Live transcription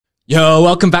Yo,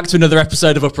 welcome back to another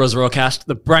episode of Uprawr's RAWRCAST,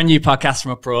 the brand new podcast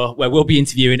from Uprawr, where we'll be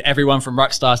interviewing everyone from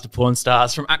rock stars to porn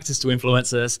stars, from actors to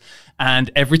influencers.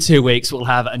 And every 2 weeks, we'll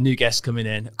have a new guest coming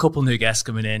in, a couple new guests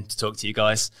coming in to talk to you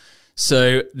guys.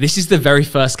 So this is the very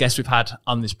first guest we've had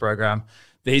on this program.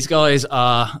 These guys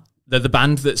they're the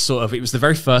band that it was the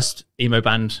very first emo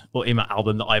band or emo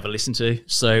album that I ever listened to.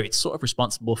 So it's sort of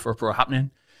responsible for Uprawr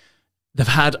happening. They've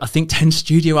had, I think, 10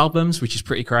 studio albums, which is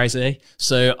pretty crazy.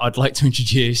 So I'd like to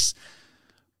introduce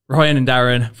Ryan and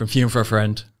Darren from Fume for a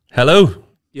Friend. Hello.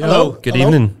 Yo. Hello. Good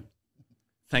evening.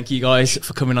 Thank you guys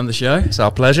for coming on the show. It's our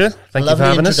pleasure. Thank you for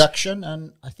having us. Introduction,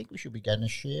 and I think we should be getting a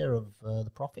share of the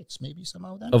profits, maybe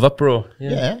somehow then. Of Uprawr.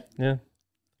 Yeah.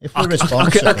 If we're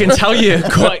responsible. I can tell you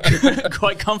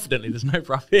quite confidently there's no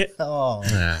profit. Oh.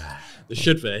 There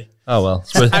should be. Oh, well.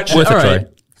 It's worth a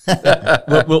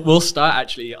try. We'll start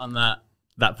actually on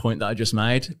that point that I just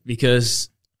made, because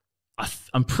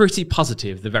I'm pretty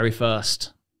positive the very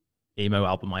first emo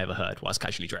album I ever heard was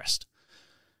Casually Dressed,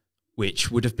 which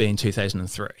would have been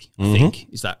 2003, I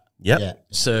think. Is that? Yep. Yeah.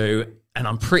 So, and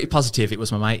I'm pretty positive it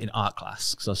was my mate in art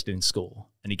class, because I was still in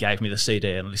school, and he gave me the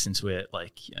CD and I listened to it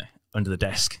under the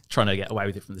desk, trying to get away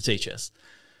with it from the teachers.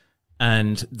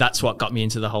 And that's what got me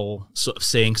into the whole sort of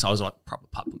scene, because I was like a proper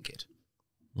pop punk kid.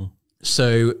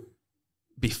 So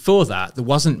before that, there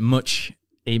wasn't much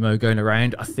emo going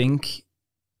around. I think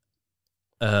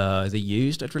The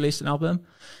Used had released an album,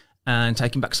 and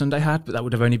Taking Back Sunday had, but that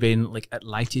would have only been like at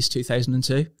latest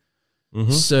 2002.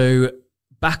 So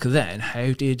back then,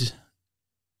 how did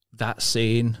that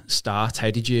scene start?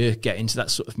 How did you get into that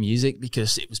sort of music?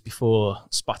 Because it was before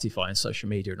Spotify and social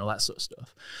media and all that sort of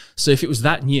stuff. So if it was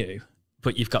that new,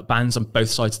 but you've got bands on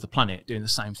both sides of the planet doing the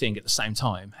same thing at the same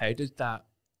time, how did that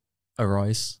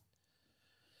arise?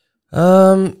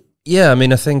 Yeah, I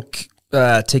mean, I think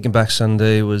Taking Back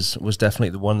Sunday was definitely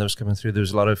the one that was coming through. There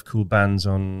was a lot of cool bands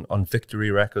on Victory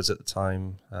Records at the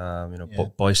time.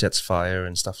 Boy Sets Fire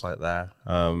and stuff like that.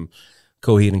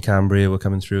 Coheed and Cambria were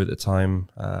coming through at the time.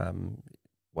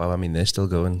 Well, I mean, they're still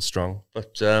going strong.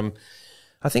 But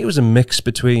I think it was a mix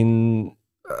between,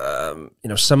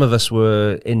 some of us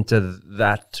were into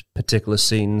that particular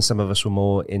scene. Some of us were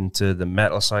more into the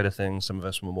metal side of things. Some of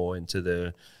us were more into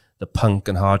the punk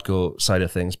and hardcore side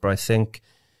of things. But I think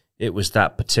it was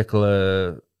that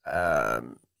particular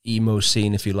emo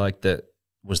scene, if you like, that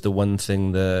was the one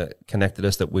thing that connected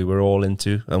us, that we were all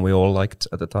into and we all liked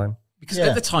at the time. Because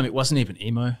at the time, it wasn't even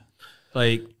emo.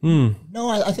 No,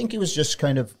 I think it was just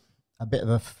kind of a bit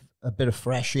of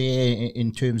fresh air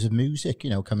in terms of music,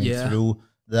 coming through.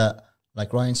 That,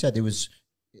 like Ryan said, there was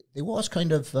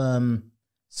kind of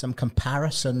some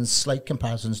slight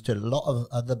comparisons to a lot of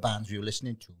other bands we were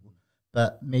listening to,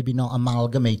 but maybe not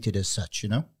amalgamated as such,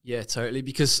 Yeah, totally.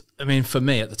 Because, I mean, for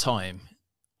me at the time,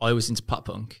 I was into pop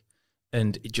punk,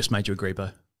 and it just made you a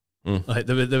grebo. Like,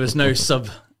 there was no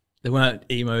there weren't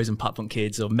emos and pop punk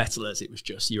kids or metalers. It was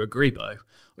just, you're a grebo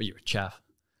or you're a chav.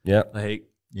 Yeah.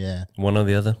 One or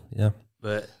the other, yeah.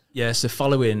 But, yeah, so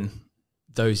following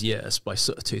those years, by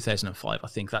sort of 2005, I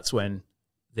think that's when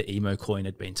the emo coin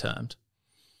had been termed.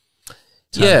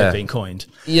 Had been coined.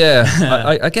 Yeah,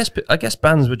 I guess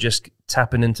bands were just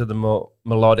tapping into the more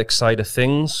melodic side of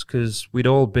things, because we'd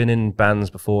all been in bands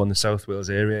before in the South Wales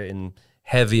area, in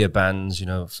heavier bands,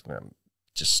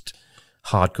 just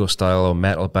hardcore style or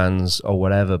metal bands or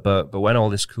whatever. But when all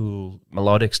this cool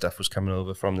melodic stuff was coming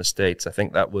over from the States, I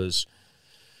think that was,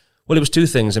 well, it was two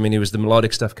things. I mean, it was the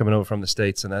melodic stuff coming over from the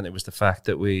States, and then it was the fact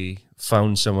that we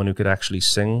found someone who could actually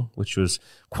sing, which was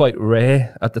quite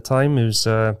rare at the time. It was...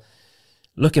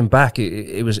 looking back,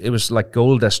 it was like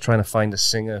gold dust trying to find a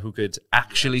singer who could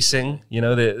actually sing.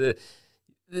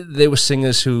 There were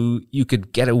singers who you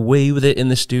could get away with it in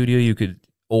the studio. You could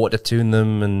auto-tune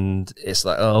them, and it's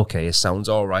like, oh, okay, it sounds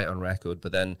all right on record.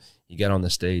 But then you get on the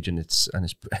stage, and it's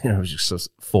just sort of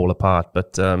fall apart.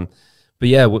 But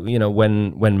yeah,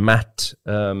 when Matt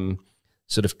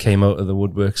sort of came out of the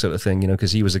woodwork, sort of thing,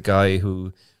 because he was a guy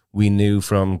who we knew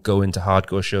from going to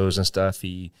hardcore shows and stuff.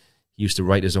 He used to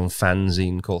write his own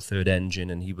fanzine called Third Engine,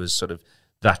 and he was sort of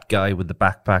that guy with the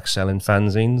backpack selling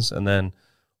fanzines. And then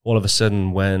all of a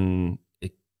sudden, when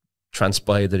it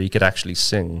transpired that he could actually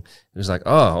sing, it was like,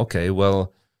 oh, okay,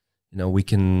 well, we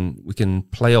can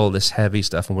play all this heavy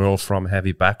stuff, and we're all from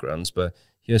heavy backgrounds, but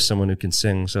here's someone who can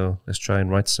sing, so let's try and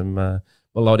write some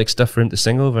melodic stuff for him to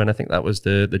sing over. And I think that was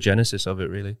the genesis of it,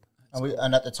 really.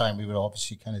 And at the time, we were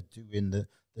obviously kind of doing the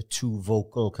two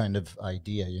vocal kind of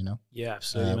idea, Yeah,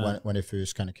 absolutely. When it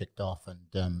first kind of kicked off.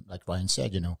 And like Ryan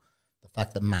said, the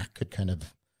fact that Matt could kind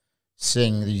of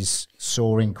sing these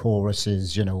soaring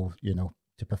choruses,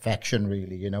 to perfection,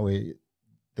 really,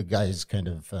 the guy's kind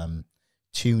of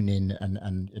tuning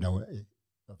and you know,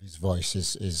 of his voice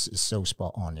is so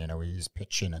spot on. You know, his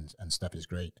pitching and stuff is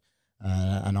great,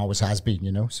 and always has been.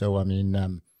 You know, so I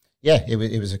mean, yeah,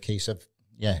 it was a case of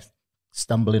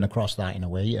stumbling across that in a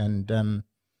way, and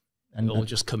all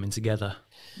just coming together.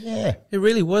 Yeah, it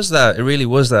really was that. It really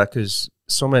was that, because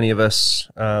so many of us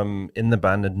in the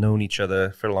band had known each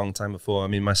other for a long time before. I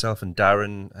mean, myself and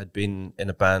Darren had been in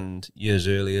a band years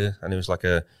earlier, and it was like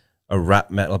a rap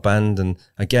metal band. And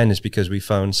again, it's because we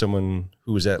found someone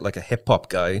who was like a hip hop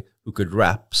guy who could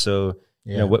rap. So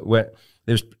you know,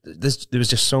 there was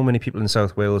just so many people in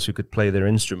South Wales who could play their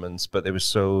instruments, but there was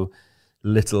so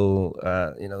little,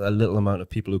 you know, a little amount of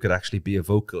people who could actually be a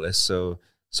vocalist.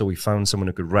 So we found someone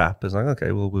who could rap. It's like,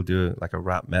 okay, well, we'll do like a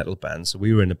rap metal band. So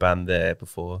we were in a band there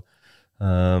before.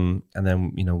 And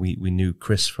then, you know, we knew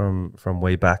Chris from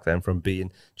way back then, from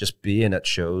being at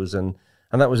shows. And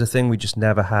that was the thing. We just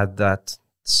never had that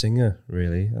singer,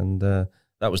 really. And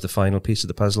that was the final piece of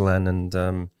the puzzle then.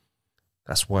 And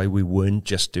that's why we weren't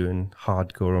just doing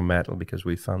hardcore or metal, because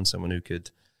we found someone who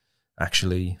could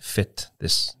actually fit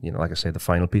this, you know, like I say, the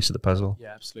final piece of the puzzle.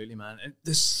 Yeah, absolutely, man. And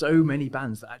there's so many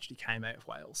bands that actually came out of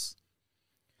Wales.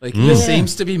 Like, there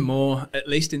seems to be more, at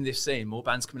least in this scene, more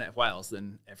bands coming out of Wales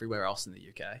than everywhere else in the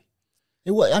UK.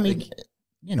 I mean,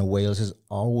 you know, Wales has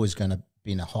always kind of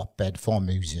been a hotbed for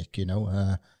music, you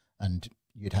know, and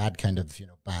you'd had kind of, you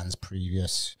know, bands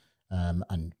previous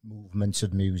and movements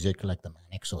of music like the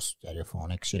Manics or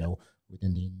Stereophonics, you know,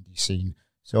 within the indie scene.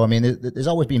 So, I mean, there's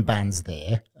always been bands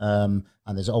there, and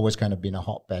there's always kind of been a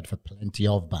hotbed for plenty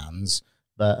of bands.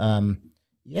 But,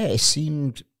 yeah, it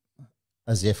seemed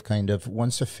as if kind of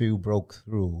once a few broke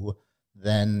through,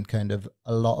 then kind of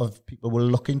a lot of people were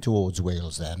looking towards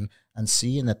Wales then and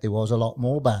seeing that there was a lot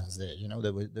more bands there. You know,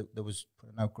 there was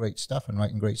putting out great stuff and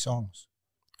writing great songs.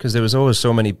 Because there was always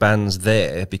so many bands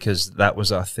there, because that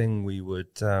was our thing. We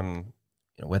would, you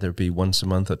know, whether it be once a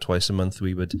month or twice a month,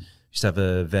 we would used to have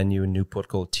a venue in Newport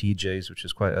called TJ's, which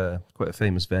is quite a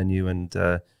famous venue, and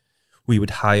we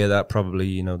would hire that probably,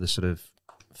 you know, the sort of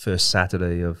first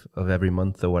Saturday of every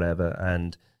month or whatever,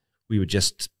 and we would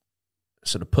just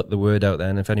sort of put the word out there,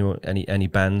 and if any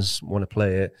bands want to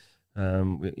play it,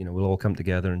 you know, we'll all come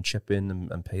together and chip in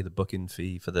and pay the booking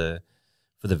fee for the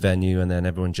venue, and then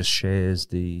everyone just shares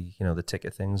the, you know, the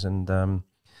ticket things, and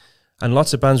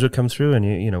lots of bands would come through, and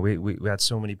you know, we had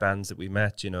so many bands that we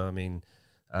met, you know, I mean,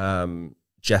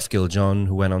 Jeff Giljohn,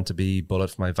 who went on to be Bullet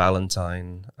For My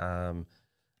Valentine,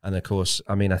 and of course,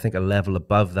 I mean, I think a level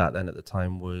above that then at the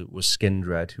time was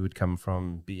Skindred, who had come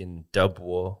from being Dub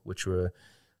War, which were,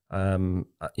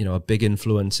 you know, a big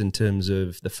influence in terms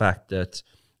of the fact that,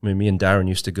 I mean, me and Darren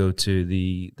used to go to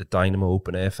the Dynamo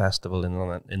Open Air Festival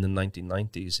in the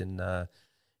 1990s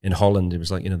in Holland. It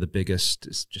was like, you know, the biggest,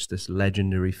 it's just this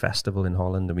legendary festival in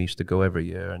Holland, and we used to go every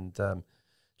year, and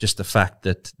just the fact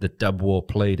that the Dub War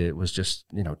played it was just,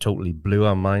 you know, totally blew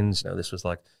our minds. You know, this was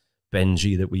like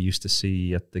Benji that we used to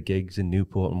see at the gigs in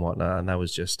Newport and whatnot, and that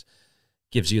was just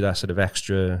gives you that sort of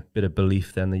extra bit of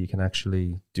belief then that you can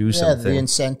actually do something. Yeah, the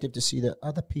incentive to see that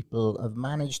other people have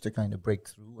managed to kind of break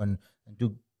through and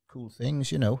do cool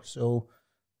things, you know, so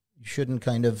you shouldn't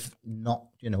kind of not,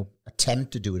 you know,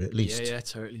 attempt to do it at least. Yeah,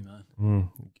 totally, man.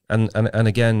 And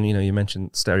again, you know, you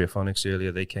mentioned Stereophonics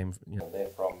earlier. They came, you know, they're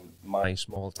from my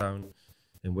small town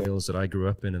in Wales that I grew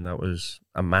up in, and that was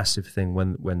a massive thing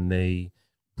when they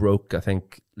broke. I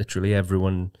think literally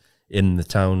everyone in the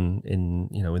town, in,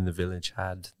 you know, in the village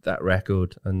had that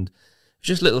record, and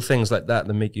just little things like that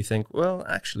make you think, well,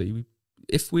 actually,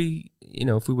 if we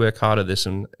work hard at this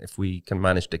and if we can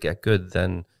manage to get good,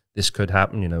 then this could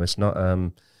happen. You know, it's not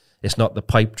the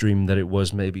pipe dream that it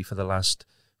was maybe for the last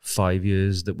 5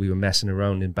 years that we were messing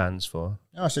around in bands for.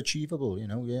 No, it's achievable, you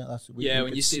know. Yeah,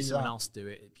 when you see someone else do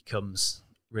it, it becomes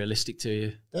realistic to you.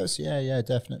 It does, yeah,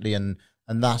 definitely, and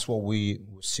that's what we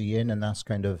were seeing, and that's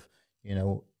kind of, you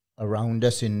know, around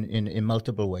us in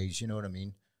multiple ways. You know what I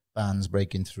mean? Bands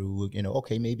breaking through. You know,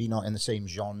 okay, maybe not in the same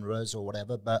genres or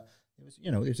whatever, but it was,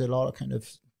 you know, there's a lot of kind of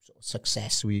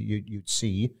success you'd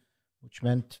see, which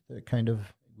meant that kind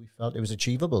of we felt it was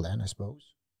achievable then, I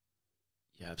suppose.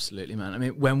 Yeah, absolutely, man. I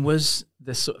mean, when was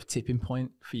the sort of tipping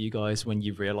point for you guys when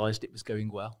you realised it was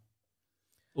going well?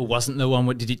 Or wasn't there one?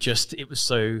 Was there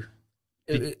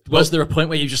a point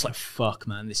where you were just like, fuck,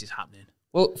 man, this is happening?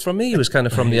 Well, for me, it was kind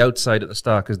of from the outside at the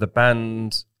start, because the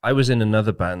band, I was in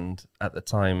another band at the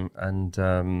time, and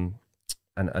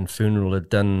Funeral had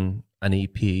done an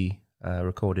EP,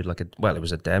 recorded like it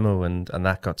was a demo, and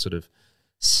that got sort of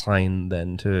signed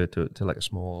then to like a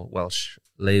small Welsh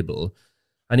label.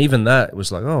 And even that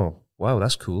was like, oh, wow,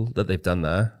 that's cool that they've done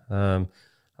that.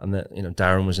 and then, you know,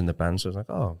 Darren was in the band, so I was like,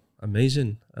 oh,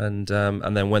 amazing. And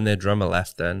then when their drummer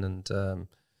left then, and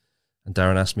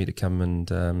Darren asked me to come,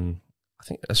 and I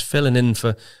think I was filling in for,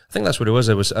 I think that's what it was.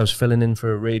 I was filling in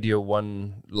for a Radio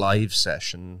 1 live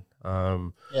session.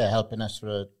 Helping us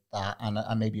for that,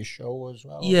 and maybe a show as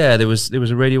well. Yeah, there was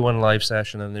a Radio 1 live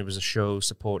session, and there was a show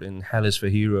supporting Hell is for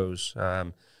Heroes.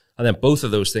 And then both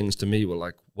of those things to me were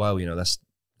like, wow, you know, that's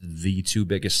the two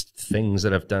biggest things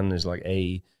that I've done, is like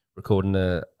A, recording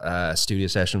a studio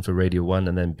session for Radio 1,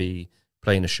 and then B,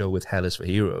 playing a show with Hell is for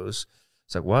Heroes.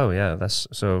 It's like, wow, yeah, that's,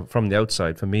 so from the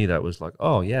outside, for me, that was like,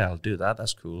 oh yeah, I'll do that,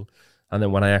 that's cool. And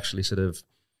then when I actually sort of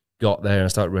got there and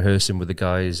started rehearsing with the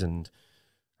guys, and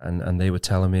they were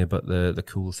telling me about the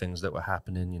cool things that were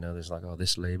happening, you know, there's like, oh,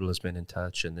 this label has been in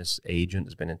touch, and this agent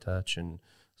has been in touch, and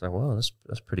it's like, wow,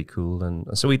 that's pretty cool. And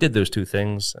so we did those two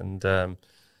things, and a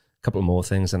couple more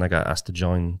things, and I got asked to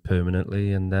join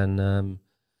permanently, and then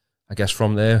I guess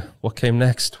from there, what came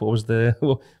next? What was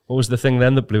the thing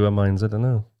then that blew our minds? I don't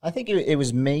know. I think it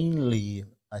was mainly,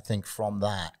 I think from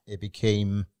that, it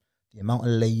became the amount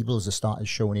of labels that started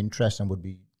showing interest and would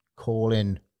be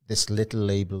calling this little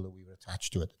label that we were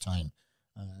attached to at the time.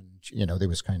 And, you know, there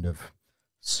was kind of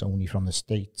Sony from the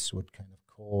States would kind of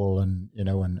call, and, you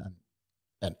know, and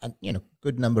you know,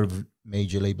 good number of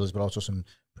major labels, but also some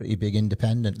pretty big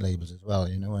independent labels as well,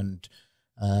 you know, and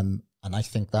I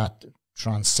think that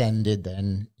transcended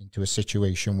then into a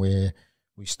situation where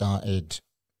we started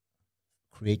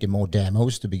creating more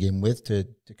demos to begin with, to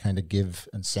kind of give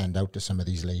and send out to some of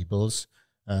these labels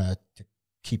to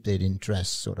keep their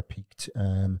interest sort of peaked.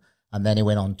 And then it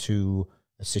went on to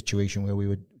a situation where we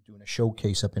were doing a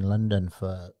showcase up in London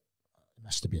for, it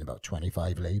must have been about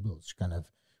 25 labels. Kind of,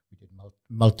 we did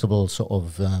multiple sort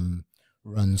of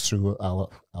runs through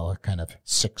our kind of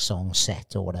 6-song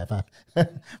set or whatever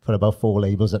for about 4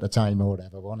 labels at a time or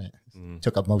whatever, wasn't it?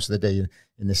 Took up most of the day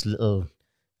in this little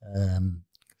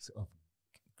sort of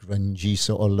grungy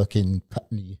sort of looking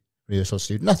Putney rehearsal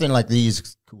studio. Nothing like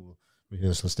these cool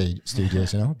rehearsal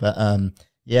studios, you know. But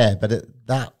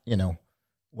that, you know,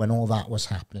 when all that was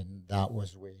happening, that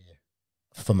was where,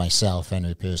 for myself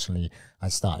anyway, personally, I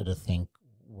started to think,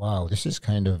 wow, this is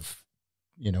kind of,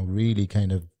 you know, really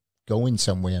kind of going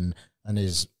somewhere, and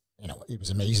is, you know, it was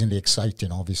amazingly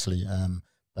exciting, obviously,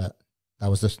 but that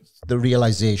was the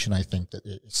realization, I think, that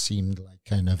it seemed like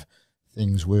kind of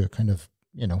things were kind of,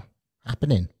 you know,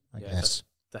 happening, I guess.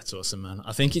 That's awesome, man.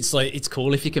 I think it's like, it's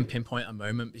cool if you can pinpoint a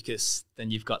moment, because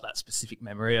then you've got that specific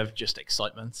memory of just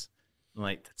excitement.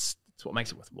 Like that's what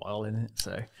makes it worthwhile, isn't it?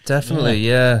 So definitely,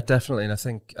 yeah, definitely. And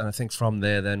I think from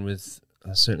there, then with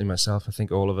certainly myself, I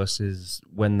think all of us, is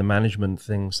when the management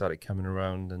thing started coming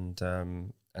around,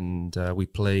 and we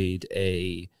played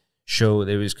a show.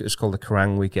 It's called the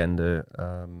Kerrang Weekender.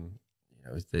 You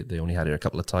know, they only had it a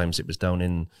couple of times. It was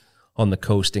down on the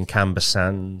coast in Camber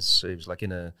Sands. It was like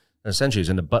essentially it was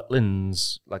in the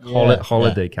Butlins, like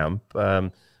holiday camp.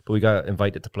 But we got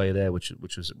invited to play there, which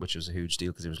was a huge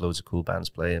deal, because there was loads of cool bands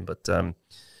playing. But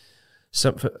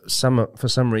for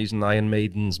some reason, Iron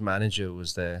Maiden's manager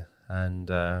was there, and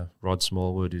Rod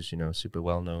Smallwood, who's, you know, super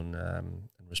well known and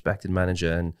respected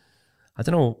manager, and I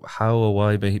don't know how or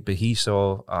why, but he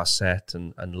saw our set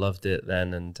and loved it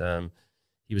then, and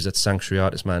he was at Sanctuary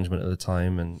Artist Management at the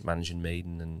time and managing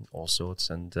Maiden and all sorts,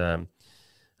 and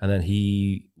then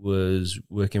he was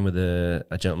working with a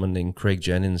gentleman named Craig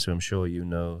Jennings, who I'm sure you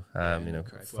know, you know,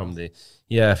 from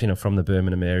the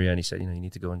Birmingham area. And he said, you know, you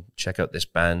need to go and check out this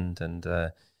band. And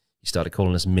he started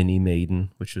calling us Mini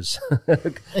Maiden, which was,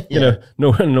 you know,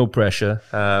 no pressure.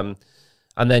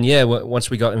 And then once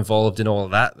we got involved in all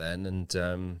of that, then, and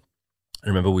I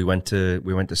remember we went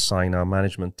to sign our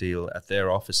management deal at their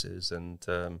offices, and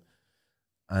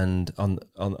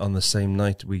on the same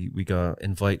night, we got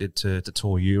invited to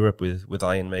tour Europe with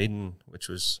Iron Maiden, which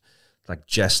was like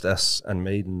just us and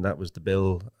Maiden. That was the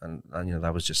bill, and you know,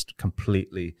 that was just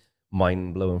completely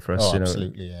mind blowing for us. Oh, you know,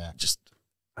 absolutely, yeah. Just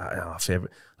our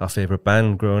favorite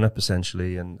band growing up,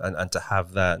 essentially, and to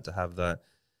have that,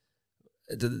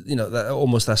 you know, that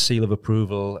almost that seal of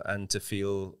approval, and to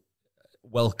feel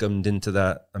welcomed into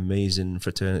that amazing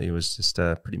fraternity was just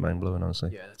pretty mind blowing,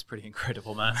 honestly. Yeah, that's pretty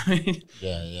incredible, man.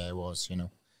 yeah, it was. You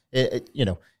know,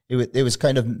 it was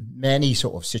kind of many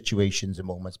sort of situations and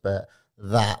moments, but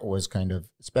that was kind of,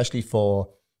 especially for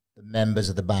the members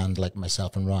of the band like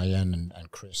myself and Ryan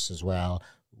and Chris as well,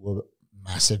 were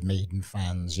massive Maiden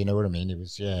fans. You know what I mean? It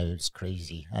was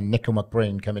crazy. And Nico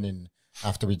McBrain coming in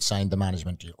after we'd signed the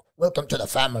management deal. Welcome to the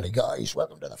family, guys.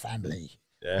 Welcome to the family.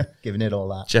 Yeah. Giving it all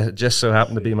that. Just so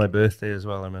happened to be my birthday as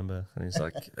well, I remember. And he's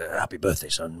like, happy birthday,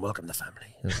 son. Welcome to the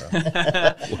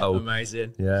family. Wow.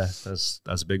 Amazing. Yeah, that's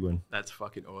a big one. That's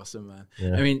fucking awesome, man.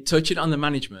 Yeah. I mean, touching on the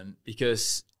management,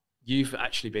 because you've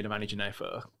actually been a manager now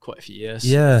for quite a few years.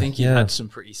 Yeah, I think you've had some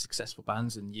pretty successful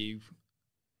bands, and you've,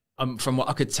 from what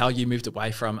I could tell, you moved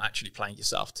away from actually playing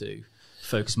yourself to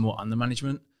focus more on the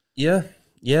management. Yeah.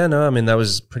 Yeah, no, I mean, that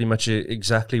was pretty much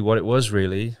exactly what it was,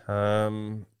 really.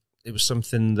 It was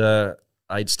something that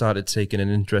I'd started taking an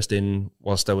interest in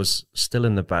whilst I was still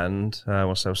in the band,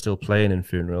 whilst I was still playing in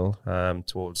Funeral,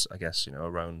 towards, I guess,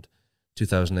 around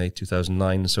 2008,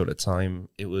 2009 sort of time.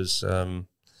 It was,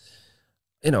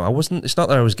 it's not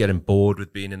that I was getting bored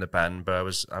with being in the band, but I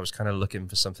was kind of looking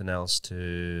for something else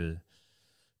to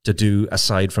do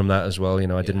aside from that as well.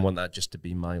 I didn't want that just to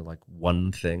be my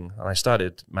one thing. And I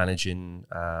started managing,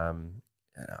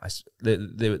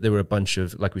 there were a bunch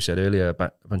of, like we said earlier,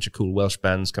 a bunch of cool Welsh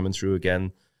bands coming through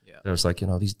again. Yeah. I was like,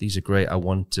 these are great. I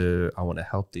want to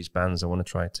help these bands. I want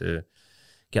to try to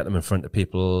get them in front of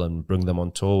people and bring them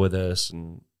on tour with us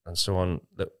and so on.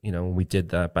 That we did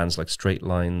that, bands like Straight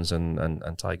Lines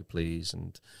and Tiger Please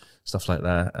and stuff like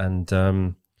that.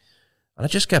 And I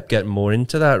just kept getting more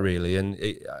into that, really, and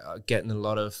getting a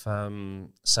lot of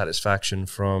satisfaction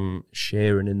from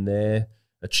sharing in their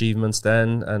achievements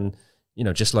then. And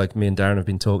just like me and Darren have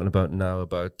been talking about now,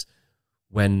 about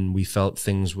when we felt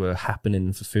things were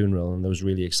happening for Funeral and those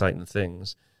really exciting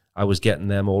things, I was getting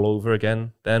them all over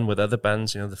again then with other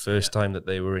bands. The first time that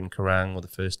they were in Kerrang, or the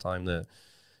first time that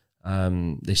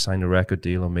they signed a record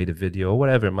deal or made a video or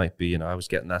whatever it might be, I was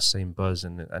getting that same buzz,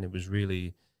 and it was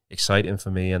really exciting for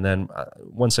me. And then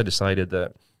once I decided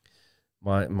that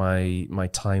my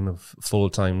time of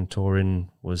full-time touring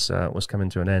was coming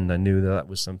to an end, I knew that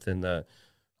was something that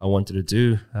I wanted to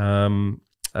do. And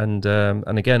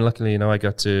again, luckily, I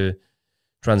got to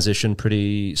transition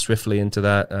pretty swiftly into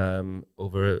that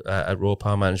over at Raw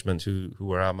Power Management, who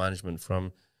were our management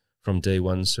from day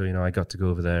one. So I got to go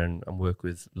over there and work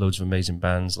with loads of amazing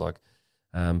bands like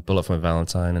Bullet For My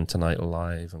Valentine and Tonight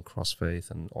Alive and Crossfaith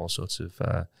and all sorts of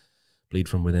Bleed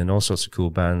From Within, all sorts of cool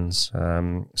bands.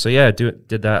 So yeah, did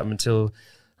that until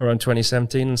around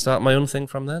 2017 and start my own thing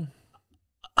from then.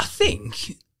 I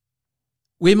think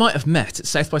we might have met at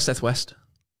South by Southwest.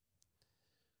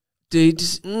 Were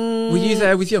you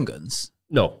there with Young Guns?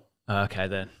 No. Okay,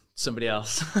 then somebody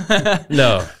else.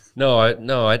 No,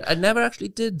 I never actually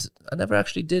did. I never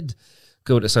actually did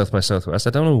go to South by Southwest. I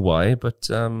don't know why, but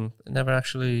it never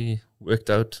actually worked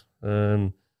out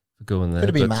going there. Could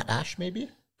it be Matt Ash, maybe?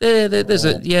 There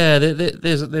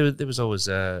was always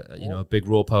a big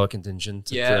Raw Power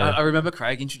contingent. Yeah, I remember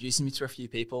Craig introducing me to a few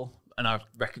people, and I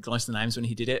recognised the names when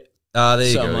he did it. Ah, there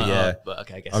you go. Like, yeah, but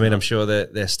okay, I guess. I mean, I'm sure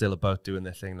they're still about doing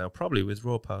their thing now, probably with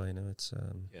Raw Power. It's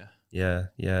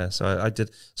yeah. So I did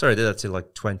that till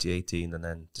like 2018, and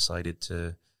then decided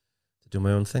to do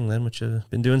my own thing then, which I've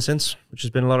been doing since, which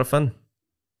has been a lot of fun.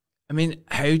 I mean,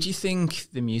 how do you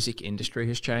think the music industry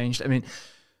has changed? I mean,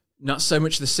 not so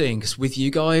much the scene, because with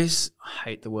you guys, I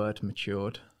hate the word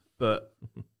matured, but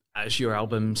as your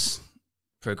albums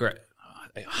progress,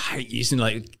 I hate using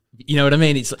you know what I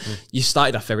mean? It's like, you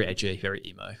started off very edgy, very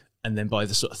emo, and then by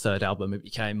the sort of third album, it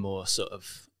became more sort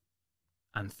of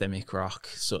anthemic rock,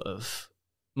 sort of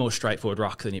more straightforward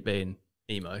rock than it being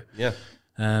emo. Yeah.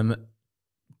 I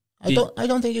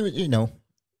don't think it was,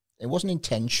 it wasn't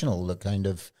intentional. I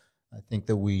think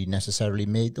that we necessarily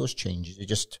made those changes. It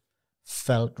just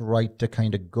felt right to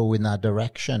kind of go in that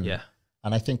direction. Yeah.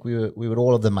 And I think we were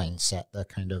all of the mindset that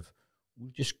kind of, we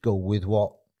just go with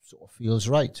what sort of feels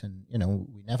right. And,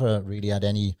 we never really had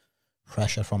any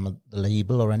pressure from the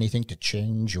label or anything to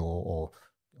change or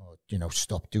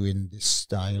stop doing this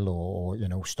style or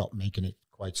stop making it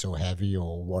quite so heavy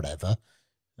or whatever.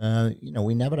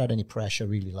 We never had any pressure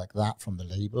really like that from the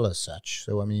label as such.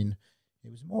 So, I mean,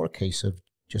 it was more a case of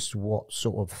just what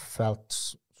sort of felt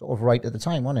sort of right at the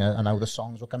time, wasn't it? And how the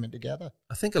songs were coming together.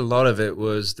 I think a lot of it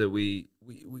was that we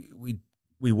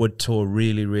would tour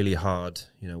really, really hard.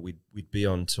 We'd be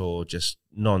on tour just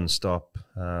non-stop.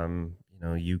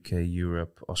 UK,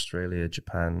 Europe, Australia,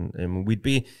 Japan, and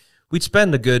we'd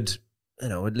spend a good,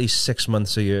 at least 6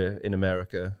 months a year in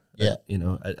America. Yeah,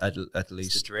 at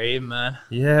least. It's a dream, man.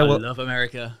 Yeah, I love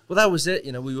America. Well, that was it.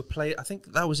 We were playing. I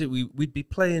think that was it. We'd be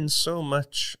playing so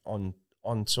much on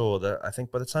tour that I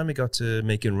think by the time we got to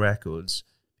making records,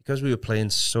 because we were playing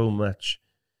so much,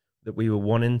 that we were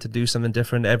wanting to do something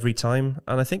different every time.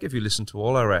 And I think if you listen to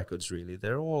all our records, really,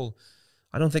 they're all.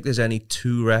 I don't think there's any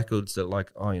two records that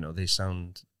they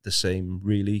sound the same.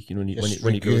 Really, when you go through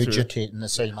regurgitating the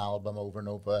same album over and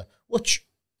over, which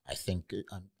I think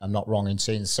I'm not wrong in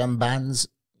saying some bands,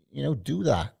 you know, do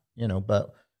that, you know,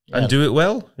 but and do it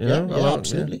well, you know, yeah,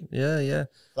 absolutely, yeah.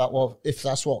 If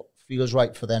that's what feels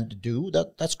right for them to do,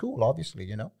 that's cool, obviously,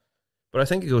 you know. But I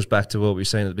think it goes back to what we were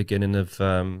saying at the beginning of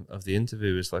the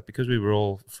interview, is like, because we were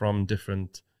all from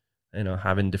different, you know,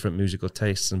 having different musical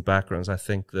tastes and backgrounds. I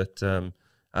think that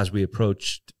as we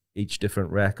approached each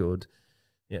different record,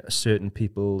 certain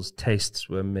people's tastes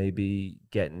were maybe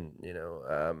getting, you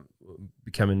know,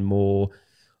 becoming more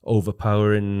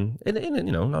overpowering in you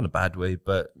know, not in a bad way,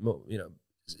 but more, you know,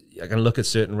 I can look at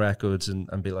certain records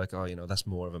and be like, oh, you know, that's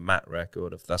more of a Matt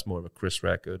record, if that's more of a Chris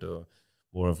record, or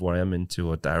more of what I'm into,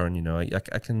 or Darren, you know, I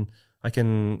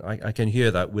can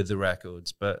hear that with the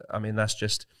records. But I mean, that's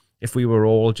just, if we were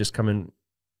all just coming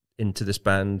into this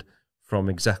band from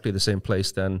exactly the same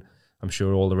place, then I'm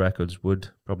sure all the records would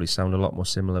probably sound a lot more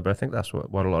similar. But I think that's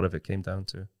what a lot of it came down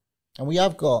to. And we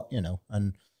have got, you know,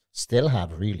 and still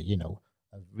have really, you know,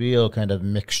 a real kind of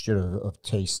mixture of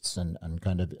tastes and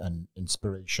kind of an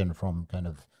inspiration from kind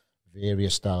of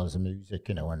various styles of music,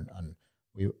 you know, and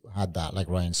we had that, like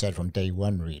Ryan said, from day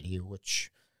one, really, which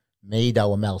made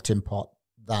our melting pot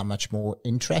that much more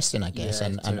interesting, I guess,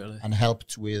 and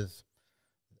helped with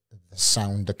the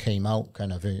sound that came out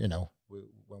kind of, you know,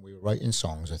 when we were writing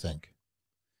songs, I think.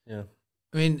 Yeah.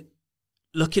 I mean,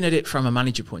 looking at it from a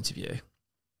manager point of view,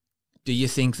 do you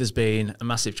think there's been a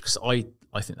massive, because I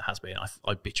think there has been,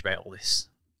 I bitch about all this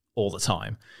all the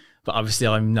time, but obviously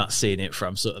I'm not seeing it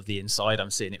from sort of the inside,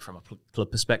 I'm seeing it from a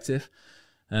club perspective.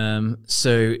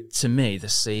 So to me, there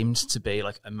seemed to be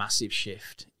like a massive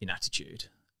shift in attitude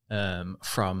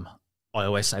from, I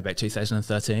always say, about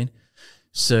 2013.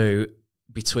 So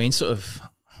between sort of,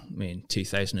 I mean,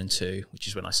 2002, which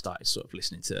is when I started sort of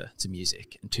listening to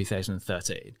music, and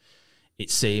 2013, it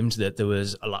seemed that there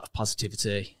was a lot of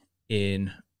positivity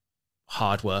in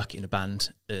hard work in a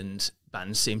band, and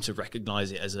bands seemed to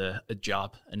recognize it as a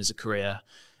job and as a career,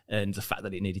 and the fact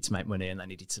that it needed to make money and they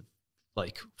needed to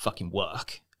like fucking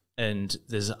work. And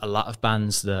there's a lot of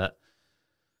bands that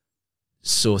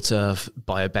sort of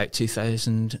by about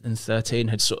 2013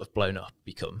 had sort of blown up,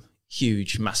 become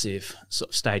huge, massive sort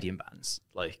of stadium bands,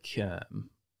 like I'm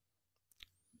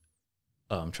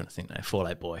trying to think now, Fall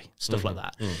Out Boy, stuff like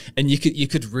that. And you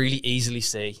could really easily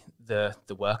see the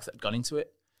work that had gone into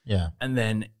it. Yeah. And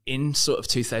then in sort of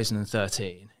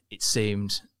 2013, it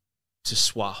seemed to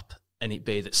swap, and it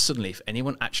be that suddenly if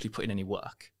anyone actually put in any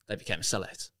work, they became a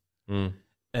sellout.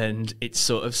 And it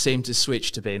sort of seemed to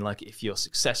switch to being like, if you're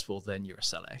successful, then you're a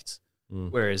sellout.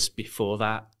 Whereas before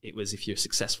that, it was, if you're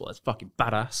successful, it's fucking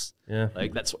badass. Yeah.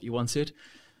 Like, that's what you wanted.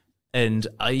 And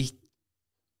I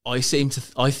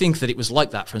think that it was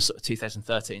like that from sort of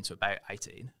 2013 to about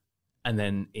 18. And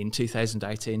then in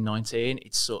 2018, 19,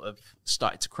 it sort of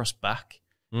started to cross back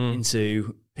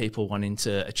into people wanting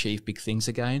to achieve big things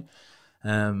again.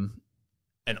 And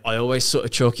I always sort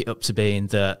of chalk it up to being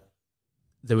that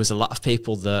there was a lot of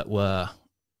people that were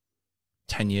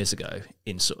 10 years ago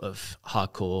in sort of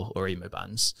hardcore or emo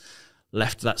bands,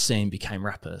 left that scene, became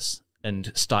rappers,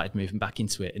 and started moving back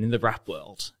into it. And in the rap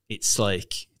world, it's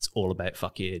like, it's all about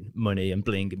fucking money and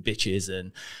bling and bitches,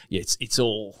 and it's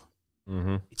all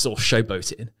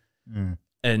showboating.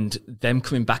 And them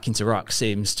coming back into rock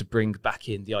seems to bring back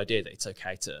in the idea that it's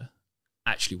okay to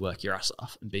actually work your ass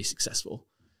off and be successful.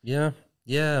 Yeah.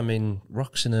 Yeah, I mean,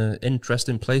 rock's in an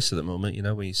interesting place at the moment, you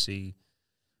know, where you see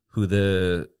who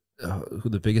the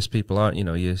biggest people are, you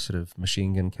know, your sort of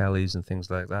Machine Gun Kellys and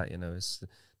things like that, you know, it's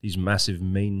these massive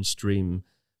mainstream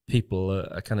people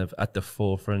are kind of at the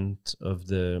forefront of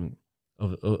the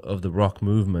rock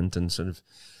movement, and sort of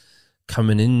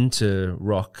coming into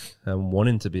rock and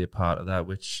wanting to be a part of that,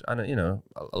 which, I know, you know,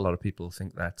 a lot of people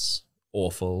think that's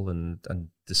awful and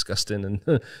disgusting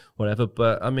and whatever,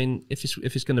 but I mean, if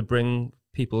it's going to bring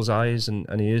people's eyes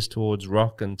and ears towards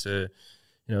rock, and to,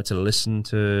 you know, to listen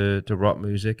to rock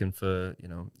music, and for, you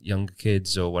know, younger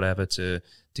kids or whatever to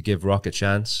give rock a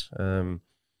chance,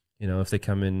 you know, if they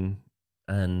come in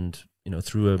and, you know,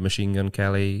 through a Machine Gun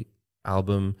Kelly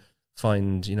album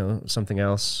find, you know, something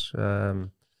else,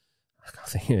 I can't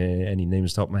think of any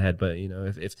names top of my head, but, you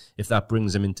know, if that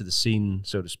brings them into the scene,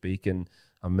 so to speak, and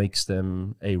makes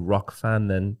them a rock fan,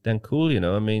 then cool, you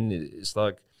know. I mean, it's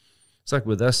like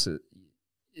with us,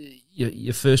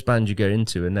 your first band you get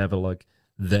into are never like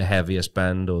the heaviest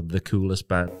band or the coolest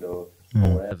band or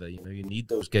whatever. You know, you need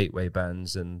those gateway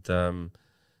bands, and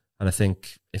I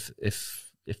think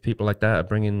if people like that are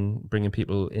bringing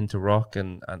people into rock,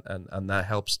 and that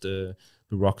helps the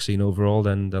rock scene overall,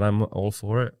 then I'm all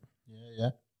for it.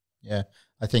 Yeah.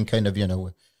 I think kind of, you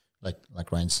know,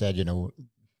 like Ryan said, you know,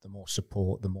 the more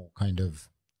support, the more kind of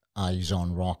eyes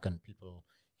on rock and people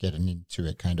getting into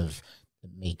it kind of, it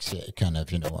makes it kind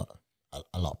of, you know,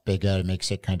 a lot bigger. It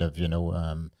makes it kind of, you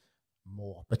know,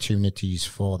 more opportunities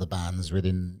for the bands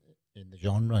in the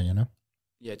genre, you know?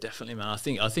 Yeah, definitely, man. I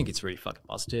think it's really fucking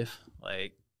positive.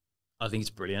 Like, I think it's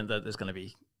brilliant that there's going to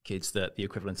be kids that the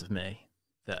equivalent of me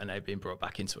that are now being brought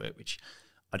back into it, which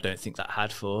I don't think that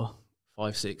had for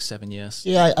 5, 6, 7 years.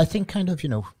 Yeah, I think kind of, you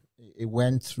know, it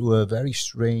went through a very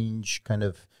strange kind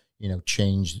of, you know,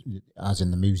 change as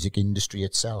in the music industry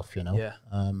itself, you know? Yeah.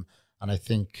 And I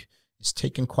think it's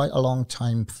taken quite a long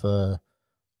time for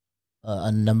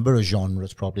a number of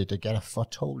genres probably to get a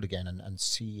foothold again and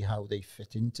see how they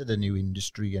fit into the new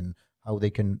industry and how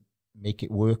they can make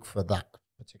it work for that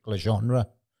particular genre.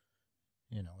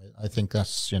 You know, I think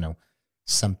that's, you know,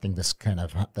 something that's kind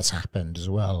of that's happened as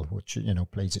well, which, you know,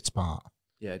 plays its part.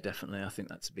 Yeah, definitely. I think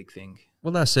that's a big thing.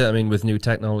 Well, that's it. I mean, with new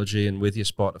technology and with your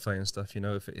Spotify and stuff, you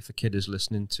know, if a kid is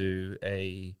listening to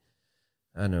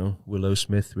I don't know, Willow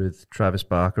Smith with Travis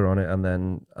Barker on it, and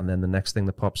then the next thing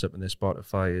that pops up in their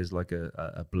Spotify is like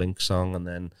a Blink song, and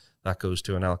then that goes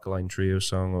to an Alkaline Trio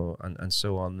song, and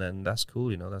so on, then that's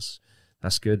cool, you know,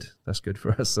 that's good. That's good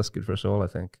for us. That's good for us all, I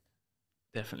think.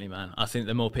 Definitely, man. I think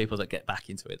the more people that get back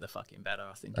into it, the fucking better.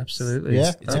 I think absolutely,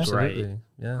 it's absolutely.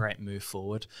 a great move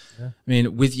forward. Yeah. I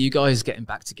mean, with you guys getting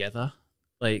back together,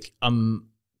 like, I'm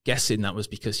guessing that was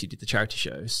because you did the charity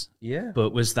shows. Yeah.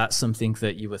 But was that something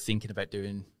that you were thinking about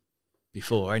doing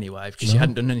before anyway? Because you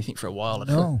hadn't done anything for a while.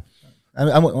 No.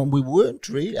 I mean, we weren't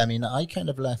really. I mean, I kind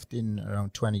of left in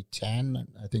around 2010.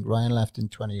 I think Ryan left in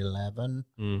 2011.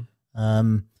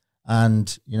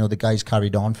 And, you know, the guys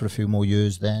carried on for a few more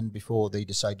years then before they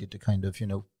decided to kind of, you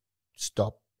know,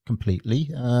 stop completely.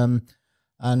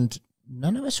 And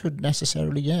none of us were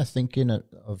necessarily, thinking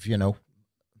of, you know,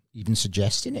 even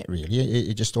suggesting it really.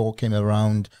 It just all came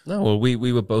around. No, well, we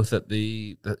were both at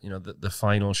the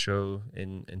final show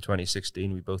in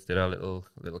 2016. We both did our little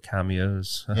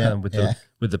cameos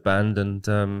with the band,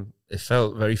 and it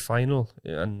felt very final.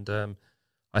 And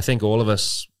I think all of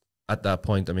us at that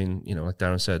point, I mean, you know, like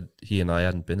Darren said, he and I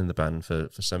hadn't been in the band for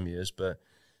some years, but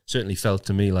certainly felt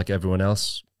to me like everyone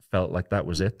else felt like that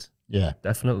was it. Yeah,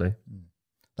 definitely.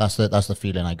 That's the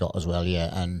feeling I got as well.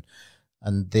 Yeah,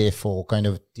 and therefore kind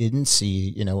of didn't see,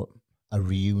 you know, a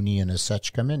reunion as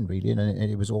such come in really, and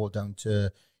it was all down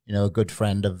to, you know, a good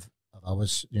friend of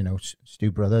ours, you know,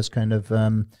 Stu Brothers, kind of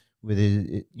with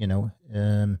his, you know,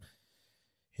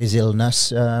 his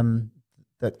illness.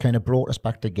 That kind of brought us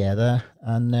back together,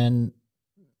 and then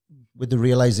with the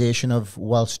realization of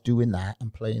whilst doing that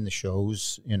and playing the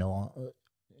shows, you know,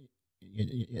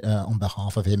 on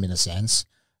behalf of him in a sense,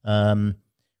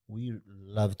 we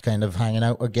loved kind of hanging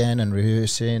out again and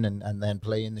rehearsing and then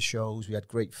playing the shows. We had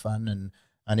great fun,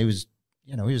 and it was,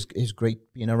 you know, it was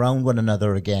great being around one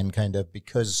another again, kind of,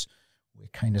 because we're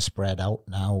kind of spread out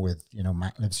now with, you know,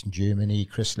 Matt lives in Germany,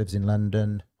 Chris lives in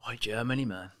London. Why Germany,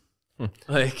 man?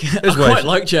 Like, I quite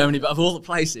like Germany, but of all the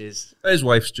places, his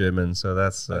wife's German, so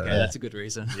that's okay. That's a good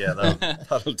reason. Yeah,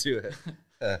 that'll do it.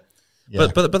 Yeah.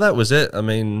 But that was it. I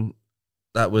mean,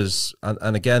 that was,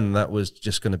 and again, that was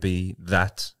just going to be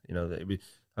that. You know,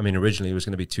 I mean, originally it was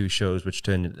going to be 2 shows, which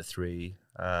turned into 3,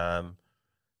 and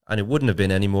it wouldn't have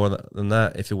been any more than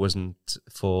that if it wasn't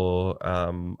for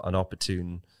an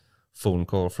opportune phone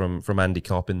call from Andy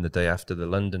Coppin the day after the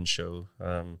London show.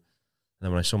 And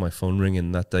then when I saw my phone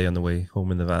ringing that day on the way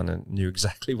home in the van, I knew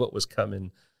exactly what was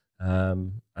coming.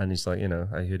 And he's like, you know,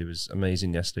 I heard it was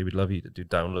amazing yesterday. We'd love you to do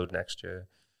Download next year.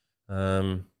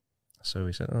 So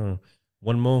we said, oh,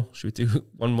 one more. Should we do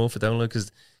one more for Download?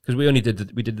 Because we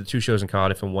did the 2 shows in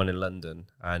Cardiff and 1 in London.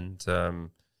 And there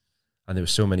were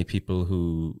so many people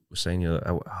who were saying, you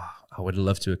know, I would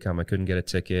love to have come. I couldn't get a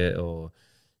ticket, or,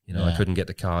 you know, I couldn't get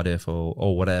to Cardiff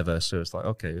or whatever. So it's like,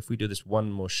 okay, if we do this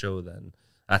one more show then,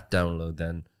 at Download,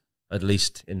 then at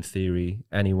least in theory,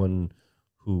 anyone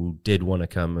who did want to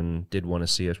come and did want to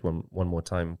see us one more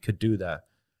time could do that.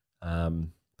 But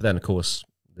then, of course,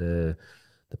 the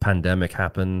pandemic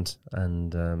happened,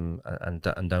 and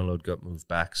Download got moved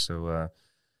back. So it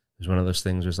was one of those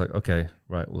things where it's like, okay,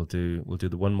 right, we'll do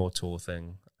the one more tour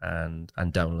thing and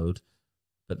Download,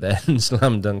 but then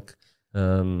Slam Dunk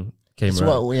came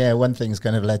around. Well, one thing's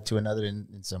kind of led to another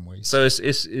in some ways. So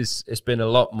it's been a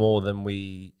lot more than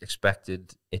we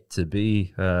expected it to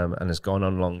be, and it's gone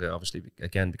on longer. Obviously,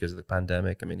 again because of the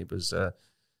pandemic. I mean, it was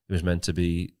meant to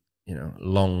be, you know,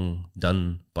 long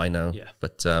done by now. Yeah.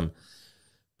 But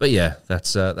yeah,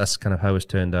 that's kind of how it's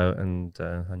turned out,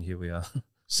 and here we are.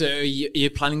 So are you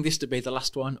planning this to be the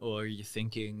last one, or are you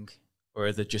thinking, or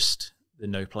are there just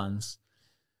no plans?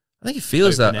 I think it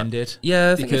feels that ended.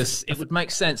 Yeah, because it would make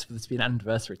sense for there to be an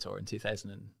anniversary tour in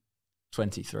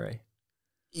 2023.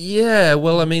 Yeah,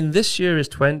 well, I mean, this year is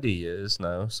 20 years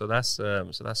now, so that's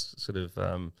sort of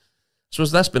I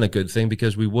suppose that's been a good thing,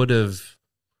 because we would have,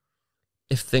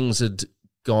 if things had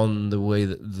gone the way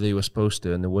that they were supposed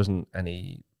to, and there wasn't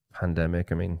any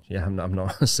pandemic. I mean, yeah, I'm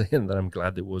not saying that I'm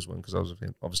glad there was one, because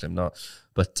obviously I'm not.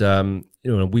 But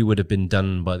we would have been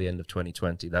done by the end of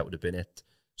 2020. That would have been it.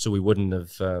 So we wouldn't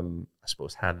have, I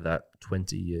suppose, had that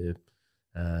 20-year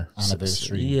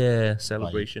anniversary,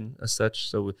 celebration as such.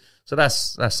 So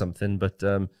that's something. But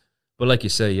like you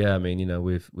say, yeah, I mean,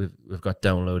 we've got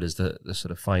Download as the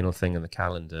sort of final thing in the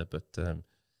calendar. But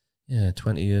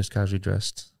 20 years casually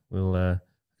dressed. I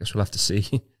guess we'll have to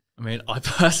see. I mean, I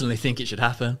personally think it should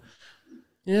happen.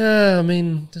 Yeah, I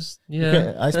mean,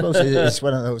 I suppose it's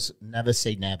one of those never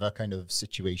say never kind of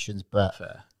situations, but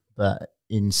Fair. But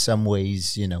in some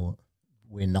ways,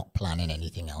 we're not planning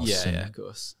anything else. Yeah, of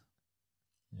course.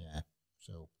 Yeah.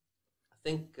 So I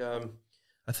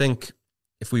think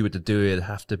if we were to do it, it'd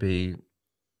have to be,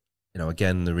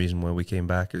 again, the reason why we came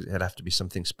back, it'd have to be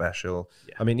something special.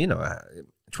 Yeah. I mean,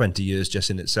 20 years just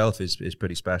in itself is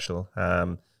pretty special.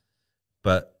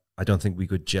 But I don't think we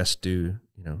could just do,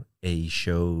 a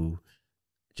show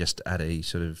just at a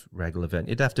sort of regular event.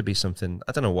 It'd have to be something,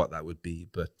 I don't know what that would be,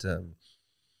 but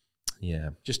yeah.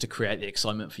 Just to create the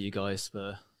excitement for you guys.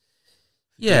 For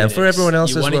everyone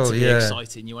else as well. You want it to be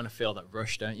exciting. You want to feel that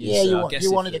rush, don't you? Yeah, so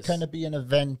you want it to kind of be an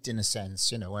event in a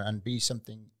sense, and be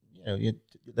something,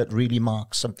 that really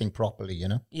marks something properly,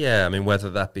 Yeah, I mean,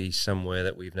 whether that be somewhere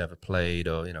that we've never played,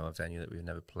 or, a venue that we've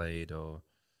never played, or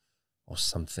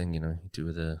something, you do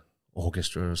with a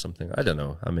orchestra or something. I don't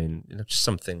know. I mean, just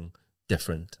something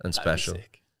different and special.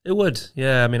 It would.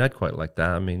 Yeah, I mean, I'd quite like that.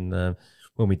 I mean,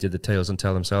 when we did the Tales and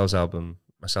Tell Themselves album,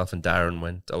 myself and Darren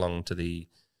went along to the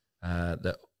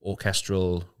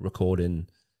orchestral recording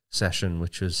session,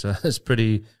 which was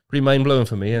pretty mind blowing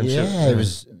for me. It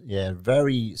was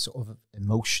very sort of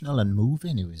emotional and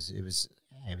moving. It was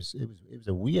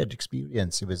a weird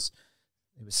experience. It was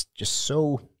just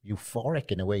so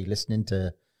euphoric in a way, listening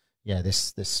to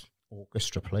this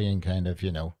orchestra playing kind of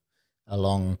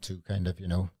along to kind of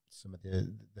some of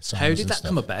the songs. How did that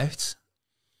come about?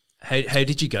 How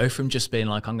did you go from just being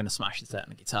like, I'm going to smash this out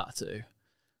on a guitar, to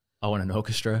I want an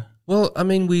orchestra? Well, I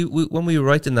mean, we when we were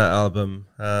writing that album,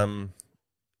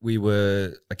 we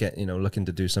were, again, looking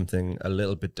to do something a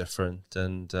little bit different.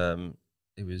 And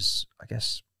it was, I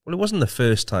guess, well, it wasn't the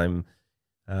first time,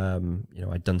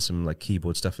 I'd done some like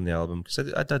keyboard stuff on the album,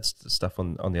 because I'd done stuff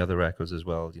on the other records as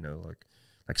well,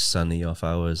 like Sunny off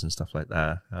Hours and stuff like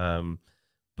that.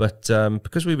 But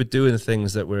because we were doing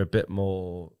things that were a bit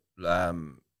more,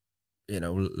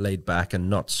 laid back and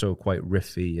not so quite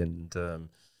riffy and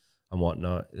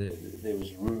whatnot, there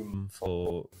was room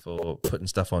for putting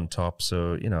stuff on top.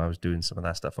 So I was doing some of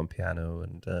that stuff on piano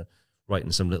and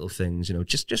writing some little things,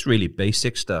 just really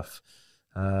basic stuff.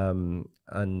 And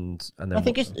then I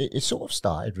think it sort of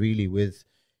started really with,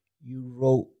 you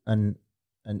wrote and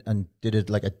did it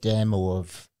like a demo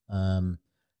of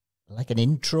like an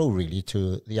intro really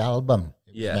to the album.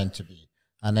 It was meant to be,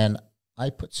 and then I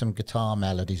put some guitar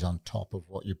melodies on top of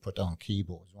what you put on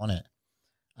keyboards on it.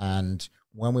 And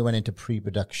when we went into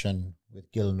pre-production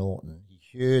with Gil Norton, he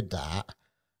heard that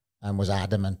and was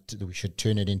adamant that we should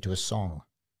turn it into a song.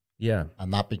 Yeah.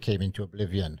 And that became Into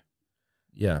Oblivion.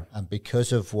 Yeah. And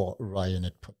because of what Ryan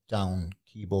had put down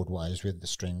keyboard-wise with the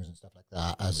strings and stuff like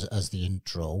that as the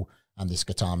intro, and this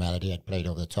guitar melody had played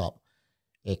over the top,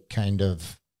 it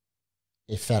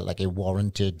felt like it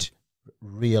warranted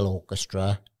real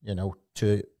orchestra,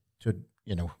 to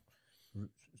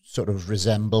sort of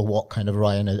resemble what kind of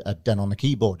Ryan had done on the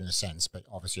keyboard in a sense, but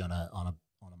obviously on a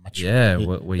much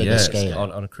bigger scale.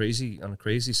 on a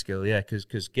crazy scale,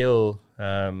 because Gil,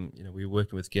 we were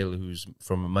working with Gil, who's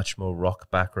from a much more rock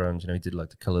background. He did like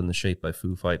The Colour and the Shape by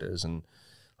Foo Fighters and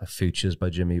like Futures by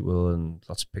Jimmy Eat World and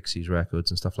lots of Pixies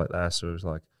records and stuff like that. So it was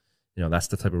like, that's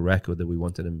the type of record that we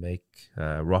wanted to make,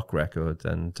 rock record.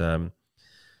 And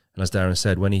as Darren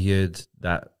said, when he heard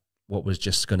that what was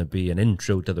just going to be an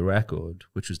intro to the record,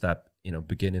 which was that,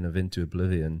 beginning of Into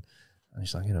Oblivion, and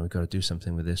he's like, we've got to do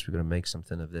something with this. We've got to make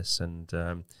something of this.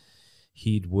 And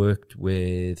he'd worked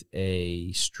with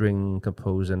a string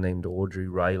composer named Audrey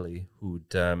Riley,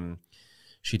 who'd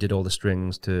she did all the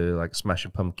strings to like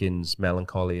Smashing Pumpkins,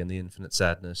 Melancholy, and The Infinite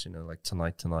Sadness. Like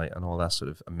Tonight, Tonight, and all that sort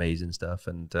of amazing stuff.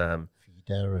 And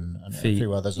Feeder and a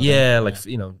few others.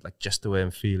 Like Just the Way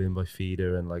I'm Feeling by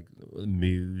Feeder, and like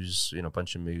Muse, a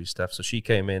bunch of Muse stuff. So she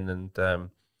came in and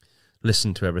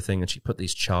listened to everything, and she put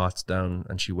these charts down,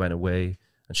 and she went away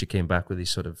and she came back with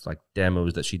these sort of like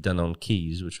demos that she'd done on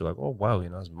keys, which were like, oh wow, you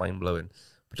know, it's mind blowing.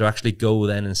 But to actually go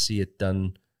then and see it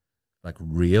done like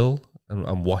real,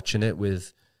 and watching it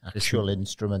with actual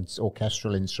instruments,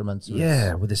 orchestral instruments.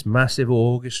 Yeah, with this massive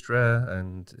orchestra,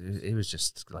 and it was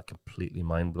just like completely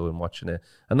mind blowing watching it.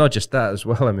 And not just that as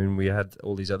well. I mean, we had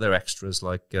all these other extras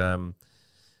like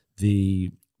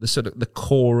the sort of the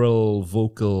choral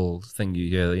vocal thing you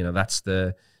hear. You know, that's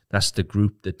the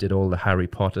group that did all the Harry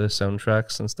Potter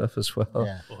soundtracks and stuff as well.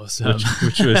 Yeah. Awesome.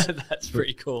 Which was that's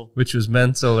pretty cool. Which was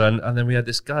mental. And then we had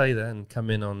this guy then come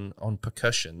in on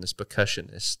percussion, this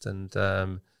percussionist, and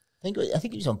I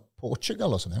think he was on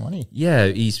Portugal or something, wasn't he? yeah,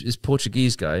 he's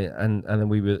Portuguese guy, and then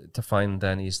we were to find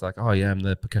then he's like, oh yeah, I'm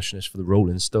the percussionist for the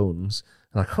Rolling Stones.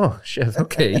 I'm like, oh shit,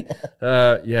 okay,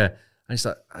 yeah. And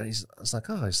I was like,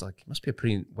 oh, he's like, he must be a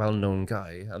pretty well known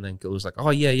guy. And then goes like,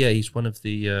 oh yeah, he's one of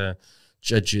the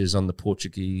judges on the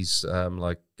Portuguese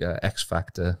X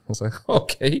Factor. I was like,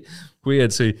 okay,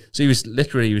 weird. So he was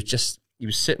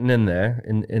sitting in there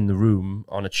in the room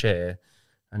on a chair.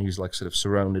 And he was like sort of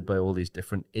surrounded by all these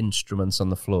different instruments on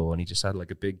the floor, and he just had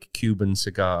like a big Cuban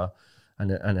cigar and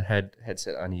a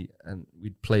headset, and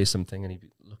we'd play something, and he'd be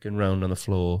looking around on the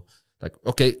floor like,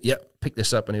 okay, yeah, pick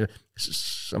this up, and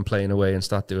I'm playing away and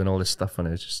start doing all this stuff, and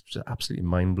it was just absolutely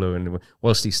mind blowing.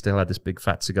 Whilst he still had this big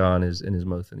fat cigar in his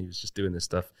mouth, and he was just doing this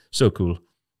stuff. So cool.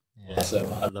 Yeah.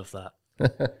 Awesome. I love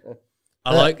that.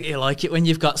 I like it when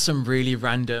you've got some really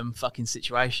random fucking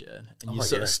situation and you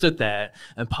sort of stood there,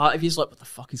 and part of you's like, what the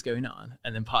fuck is going on?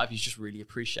 And then part of you's just really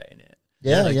appreciating it.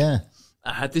 Yeah, yeah.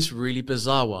 I had this really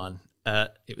bizarre one.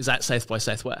 It was at South by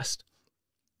Southwest.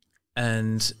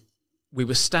 And we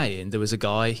were staying. There was a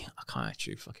guy, I can't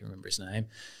actually fucking remember his name,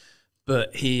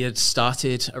 but he had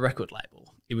started a record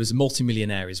label. He was a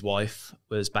multimillionaire. His wife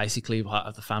was basically part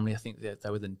of the family. I think they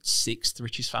were the 6th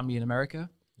richest family in America.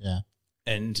 Yeah.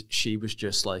 And she was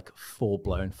just like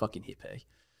full-blown fucking hippie.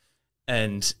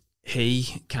 And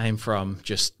he came from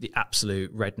just the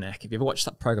absolute redneck. Have you ever watched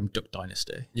that program, Duck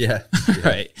Dynasty? Yeah.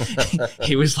 Right.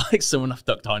 He was like someone off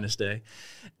Duck Dynasty.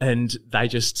 And they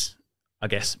just, I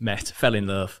guess, met, fell in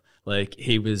love. Like,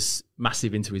 he was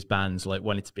massive into his bands, like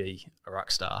wanted to be a rock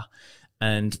star.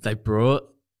 And they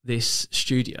brought this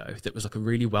studio that was like a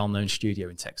really well-known studio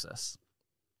in Texas.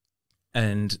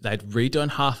 And they'd redone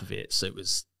half of it. So it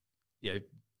was, you know,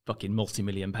 fucking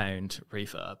multi-million-pound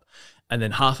refurb, and then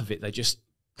half of it they just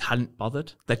hadn't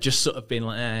bothered. They'd just sort of been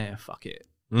like, fuck it,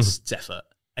 it's effort,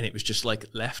 and it was just like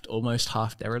left almost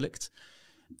half derelict.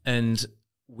 And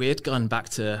we'd gone back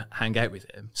to hang out with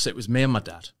him, so it was me and my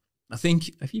dad. I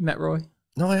think, have you met Roy?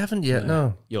 No, I haven't yet.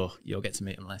 No. You'll get to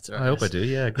meet him later. I hope I do.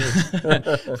 Yeah, great.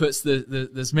 But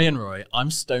there's me and Roy. I'm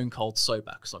stone cold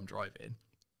sober because I'm driving,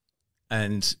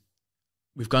 and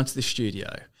we've gone to the studio.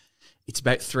 It's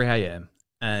about 3 a.m.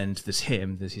 and there's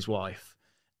him, there's his wife,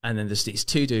 and then there's these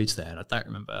 2 dudes there, and I don't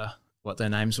remember what their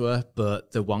names were,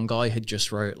 but the one guy had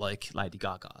just wrote like Lady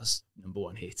Gaga's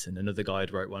 #1 hit, and another guy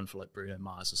had wrote one for like Bruno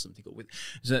Mars or something.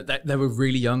 So they were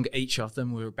really young. Each of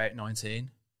them were about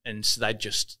 19, and so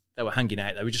they were hanging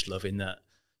out. They were just loving that,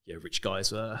 you know, rich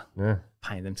guys were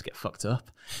paying them to get fucked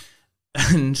up.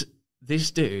 And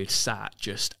this dude sat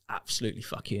just absolutely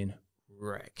fucking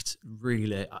wrecked, really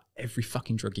lit, every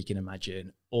fucking drug you can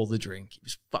imagine, all the drink. He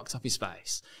was fucked off his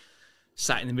face,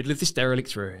 sat in the middle of this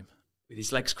derelict room with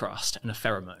his legs crossed and a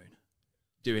pheromone,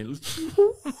 doing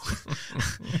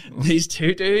these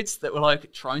 2 dudes that were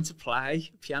like trying to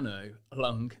play piano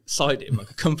alongside him,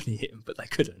 like accompany him, but they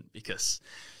couldn't because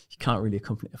you can't really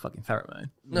accompany a fucking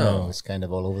pheromone. No, it's kind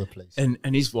of all over the place. And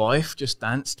his wife just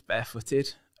danced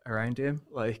barefooted around him,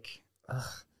 like.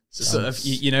 So sort of,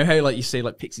 you know how like you see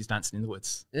like pixies dancing in the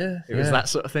woods? Yeah. It was that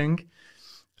sort of thing.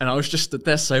 And I was just stood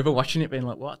there sober watching it being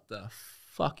like, what the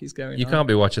fuck is going on? You can't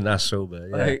be watching that sober.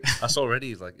 Yeah. Like, that's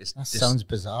already like, that sounds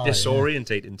bizarre.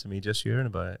 Disorientating to me just hearing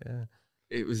about it. Yeah.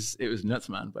 It was nuts,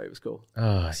 man, but it was cool.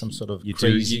 Oh, some sort of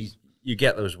crazy. You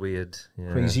get those weird.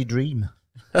 Yeah. Crazy dream.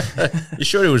 You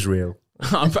sure it was real?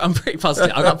 I'm pretty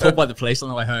positive. I got pulled by the police on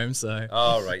the way home, so.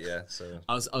 Oh right, yeah. So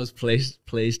I was pleased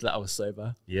that I was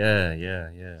sober. Yeah.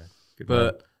 Good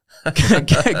but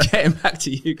getting back to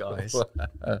you guys,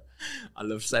 I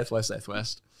love South by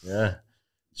Southwest. Yeah,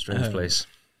 strange place.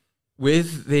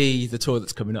 With the tour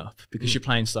that's coming up, because you're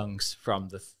playing songs from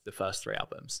the first 3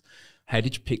 albums, how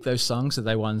did you pick those songs? Are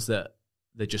they ones that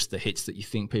they're just the hits that you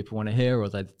think people want to hear, or are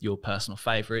they your personal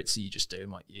favourites? Are you just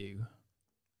doing what you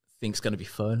think's going to be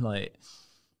fun? Like,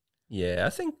 yeah, I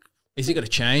think. Is it going to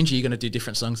change? Are you going to do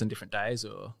different songs on different days,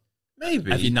 or maybe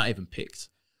have you not even picked?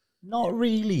 Not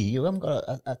really. You haven't got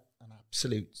an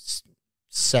absolute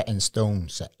set in stone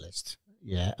set list.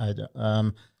 Yeah, I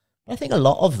don't. I think a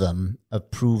lot of them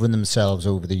have proven themselves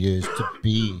over the years to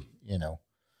be, you know,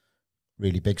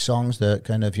 really big songs that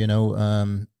kind of, you know,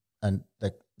 and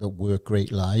that work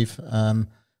great live.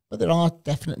 But there are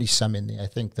definitely some in there, I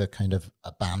think, that kind of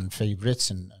are band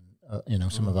favourites and you know,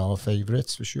 some of our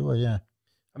favourites for sure, yeah.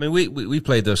 I mean, we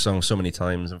played those songs so many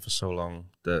times and for so long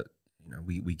that, you know,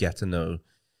 we get to know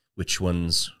which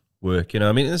ones work, you know.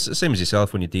 I mean, it's the same as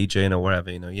yourself when you're DJing or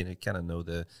wherever, you know, you kind of know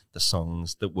the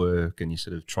songs that work, and you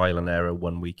sort of trial and error.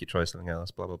 One week you try something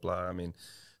else, blah blah blah. I mean,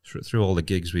 through all the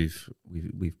gigs we've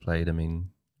played, I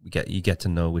mean, you get to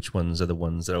know which ones are the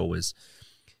ones that always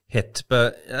hit.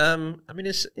 But I mean,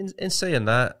 it's in saying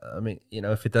that, I mean, you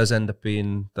know, if it does end up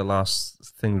being the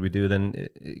last thing we do, then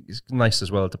it's nice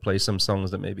as well to play some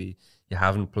songs that maybe you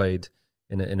haven't played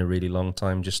in a really long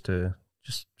time, just for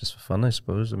fun, I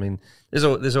suppose. I mean,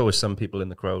 there's always some people in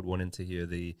the crowd wanting to hear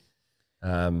the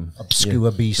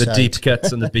obscure B-sides, the deep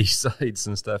cuts and the B-sides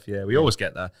and stuff. Yeah, we always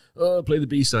get that. Oh, play the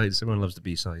B-sides. Everyone loves the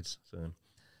B-sides. So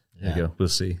there you go. We'll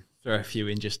see. Throw a few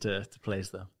in just to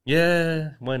please them. Yeah,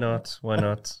 why not? Why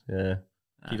not? Yeah,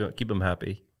 keep them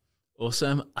happy.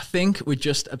 Awesome. I think we're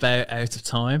just about out of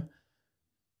time.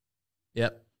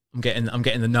 Yep. I'm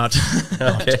getting the nod.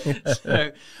 Okay.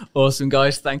 So, awesome,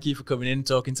 guys. Thank you for coming in and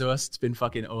talking to us. It's been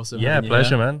fucking awesome. Yeah,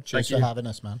 pleasure, man. Thanks for having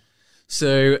us, man.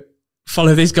 So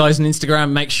follow these guys on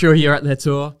Instagram. Make sure you're at their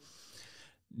tour.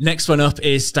 Next one up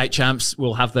is State Champs.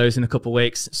 We'll have those in a couple of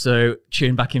weeks. So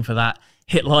tune back in for that.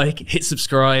 Hit like, hit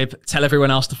subscribe, tell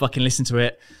everyone else to fucking listen to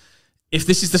it. If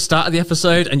this is the start of the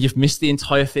episode and you've missed the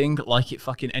entire thing, like it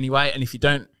fucking anyway. And if you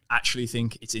don't actually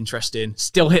think it's interesting,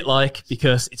 still hit like,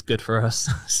 because it's good for us.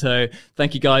 So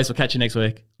thank you guys. We'll catch you next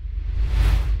week.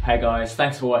 Hey guys,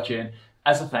 thanks for watching.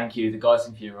 As a thank you, the guys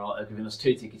in Funeral are giving us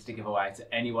 2 tickets to give away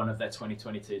to any one of their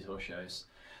 2022 tour shows.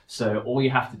 So all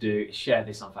you have to do is share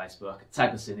this on Facebook,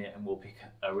 tag us in it, and we'll pick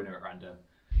a winner at random.